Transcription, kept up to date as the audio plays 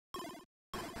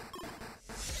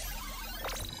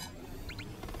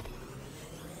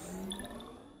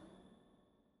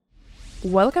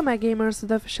Welcome back gamers to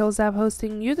the official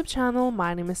ZAP-Hosting YouTube channel.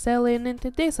 My name is Ellie, and in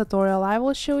today's tutorial I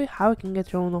will show you how you can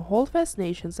get your own Holdfast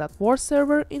Nations at War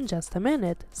server in just a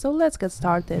minute. So let's get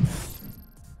started.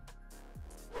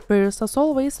 First, as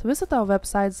always, visit our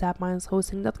website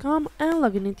ZAP-Hosting.com and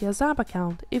log in into your ZAP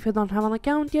account. If you don't have an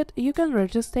account yet, you can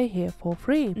register here for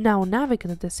free. Now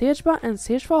navigate to the search bar and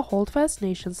search for Holdfast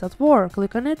Nations at War.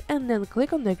 Click on it and then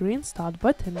click on the green start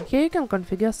button. Here you can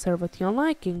configure a server to your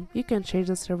liking. You can change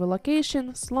the server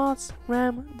location, slots,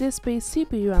 RAM, disk space,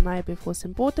 CPU and IP if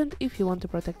important if you want to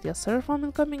protect your server from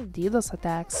incoming DDoS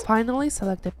attacks. Finally,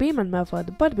 select a payment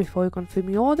method, but before you confirm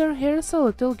your order, here's a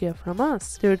little gift from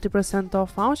us. 30%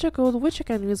 off voucher code, which you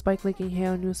can use by clicking here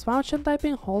on use voucher and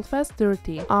typing Holdfast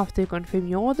 30. After you confirm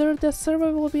your order, the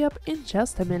server will be up in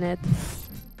just a minute.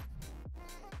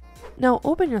 Now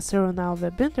open your server now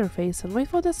web interface and wait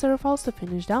for the server files to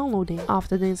finish downloading.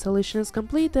 After the installation is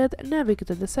completed, navigate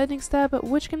to the settings tab,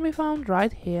 which can be found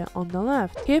right here on the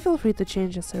left. Here feel free to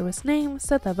change your service name,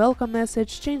 set a welcome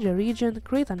message, change a region,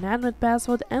 create an admin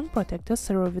password and protect your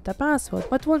server with a password.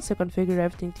 But once you configure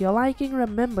everything to your liking,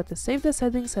 remember to save the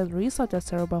settings and restart your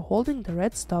server by holding the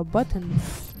red stop button.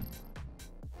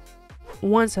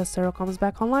 Once your server comes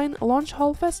back online, launch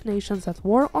Holdfast Nations at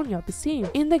War on your PC.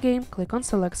 In the game, click on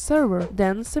Select Server,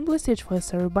 then simply search for a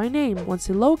server by name. Once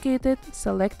you locate it,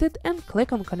 select it and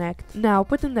click on Connect. Now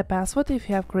put in the password if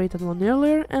you have created one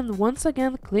earlier, and once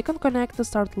again click on Connect to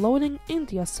start loading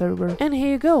into your server. And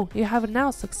here you go, you have now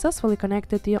successfully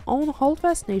connected to your own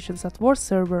Holdfast Nations at War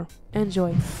server.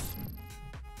 Enjoy!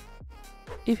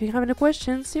 If you have any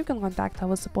questions, you can contact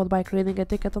our support by creating a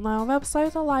ticket on our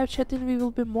website or live chatting. We will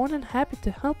be more than happy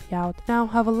to help you out. Now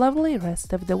have a lovely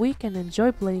rest of the week and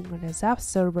enjoy playing on a ZAP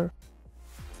server.